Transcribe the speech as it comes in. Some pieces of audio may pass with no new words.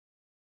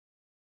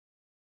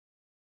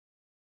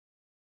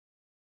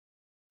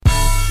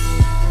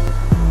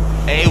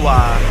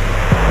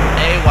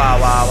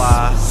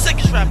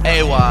Sickest rapper.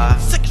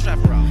 Sickest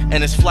rapper.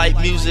 And it's flight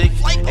music.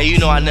 And you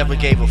know I never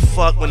gave a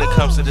fuck when it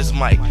comes to this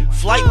mic.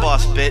 Flight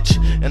boss, bitch.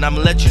 And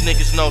I'ma let you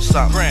niggas know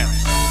something.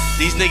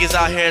 These niggas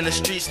out here in the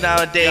streets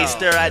nowadays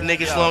stare at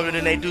niggas longer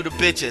than they do the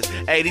bitches.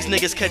 Hey, these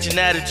niggas catching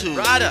attitude.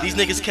 These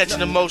niggas catching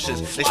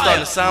emotions. They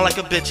starting to sound like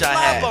a bitch I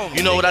had.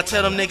 You know what I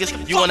tell them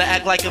niggas? You wanna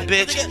act like a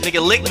bitch?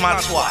 Nigga, lick my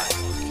twat.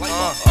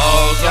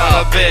 O's on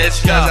a bitch,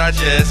 cause I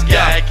just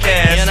got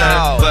cancer.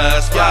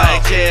 Bust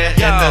right here,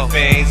 hit the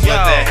veins with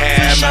the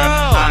hammer.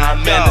 I'm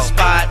in the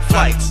spot,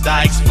 flights,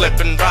 dikes,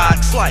 flipping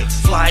rocks. Flight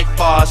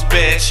boss,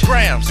 bitch,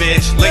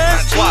 bitch, lick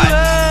my twat.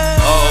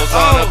 O's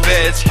on a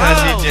bitch, cause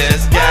she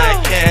just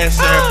got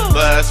cancer.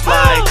 Bust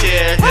right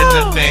here, hit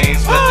the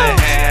veins with the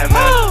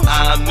hammer.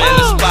 I'm in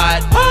the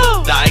spot,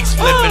 dikes,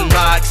 flipping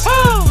rocks.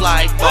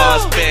 Flight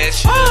boss,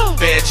 bitch,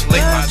 bitch,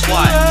 lick my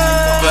twat.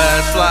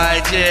 Bust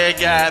right here,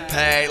 got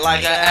paid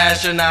like an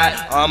astronaut.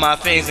 All my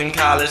fiends in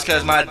college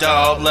cause my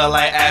dog look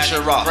like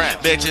Asheroth.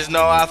 Bitches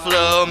know I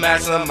flew,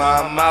 maximum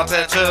mouth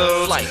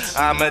tattoos.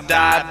 I'm a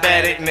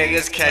diabetic,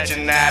 niggas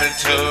catching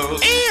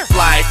attitudes.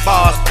 Flight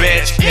boss,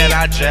 bitch, can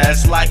I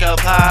dress like a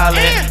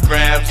pilot?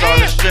 Grams on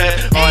the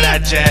strip, on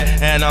that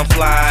jet, and I'm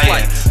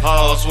flying.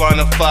 Hoes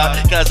wanna fuck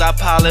cause I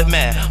pilot,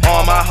 man,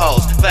 all my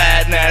hoes.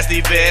 Fat,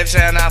 nasty bitch,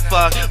 and I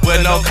fuck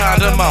with no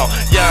condom on.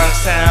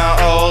 Youngstown,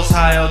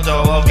 Ohio,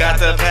 Doelow, got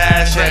the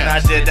passion. I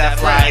did that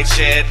flight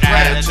shit,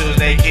 attitude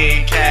they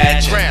keep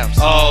catching.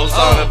 O's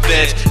on a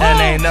bitch, and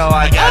they know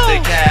I got the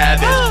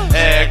cabbage.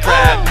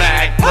 Aircraft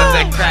Mac, put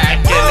the crack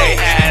in they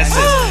asses.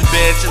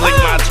 Bitch, lick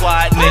my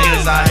twat,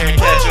 niggas out here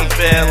catching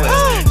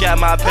feelings. Got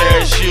my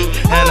parachute,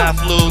 and I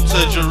flew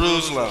to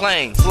Jerusalem.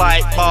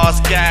 Flight boss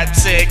got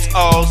 6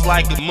 O's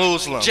like a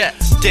Muslim.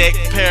 Dick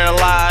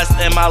paralyzed,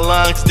 and my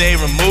lungs, they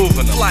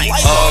removing them.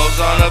 O's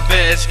on a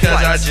bitch,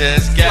 cause I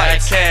just got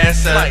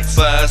cancer.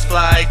 Bust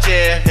flight,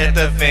 yeah, hit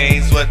the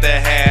veins with the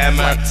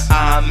hammer.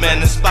 I'm in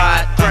the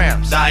spot,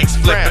 dikes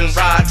flipping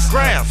rocks.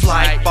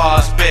 Flight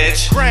boss,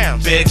 bitch,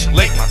 bitch,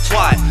 lick my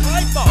twat.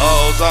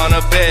 O's on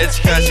a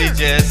bitch, cause she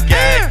just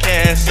got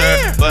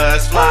cancer.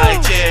 Bust flight,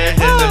 yeah,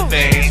 hit the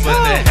veins with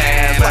the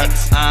hammer.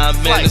 I'm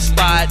in the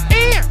spot,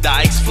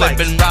 dikes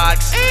flipping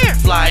rocks.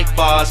 Flight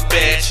boss,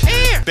 bitch,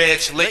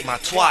 bitch, lick my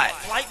twat.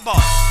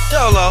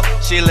 Doelow,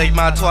 she lick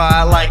my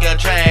twat like a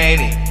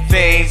trainee.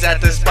 Fiends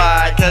at the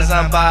spot, cause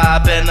I'm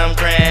bopping them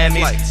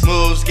Grammys.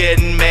 Moves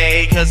getting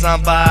made, cause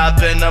I'm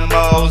bopping them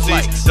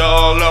Mosies.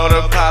 Doelow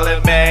the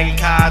pilot, man,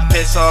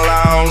 cockpit so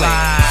lonely.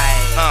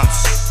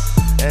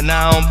 And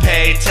I don't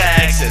pay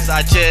taxes.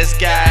 I just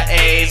got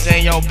AIDS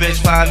and yo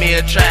bitch find me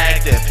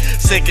attractive.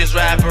 Sickest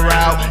rapper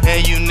out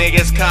and you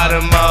niggas caught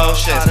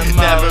emotions.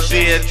 Never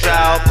be a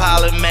drought,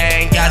 pilot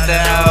man got the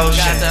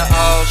ocean.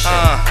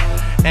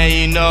 And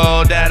you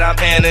know that I'm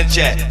in a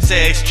jet.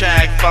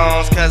 6-track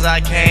phones cause I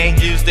can't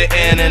use the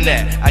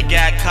internet. I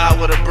got caught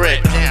with a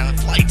brick.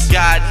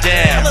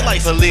 Goddamn,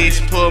 police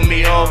pulled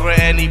me over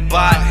and he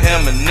bought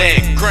him a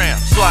nick.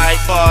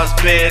 Flight boss,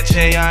 bitch,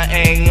 and y'all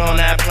ain't on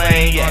that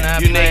plane yet.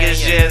 You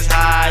niggas just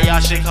high, y'all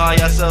should call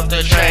yourself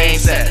the train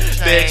set.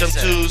 Bitch, I'm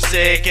too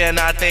sick and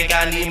I think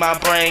I need my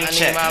brain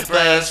check.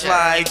 Bust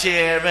flight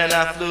here and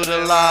I flew to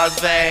Las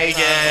Vegas.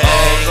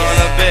 O's on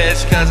a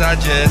bitch cause I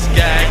just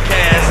got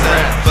cancer.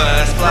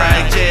 Bust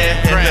flight here,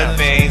 hit the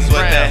veins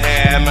with the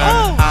hammer.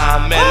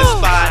 I'm in the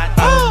spot,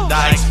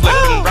 dikes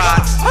flipping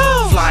rocks.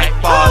 Flight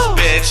boss,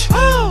 bitch,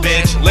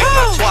 bitch, lick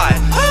my twat.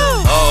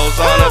 O's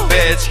on a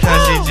bitch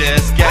cause she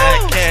just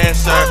got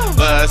cancer.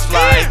 Bust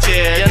flight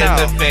here, hit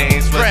the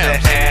veins with the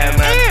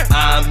hammer.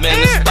 I'm in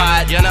the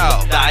spot,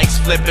 dikes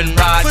flipping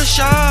rocks.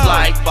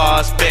 Flight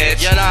boss, bitch,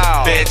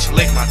 bitch,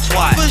 lick my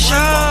twat.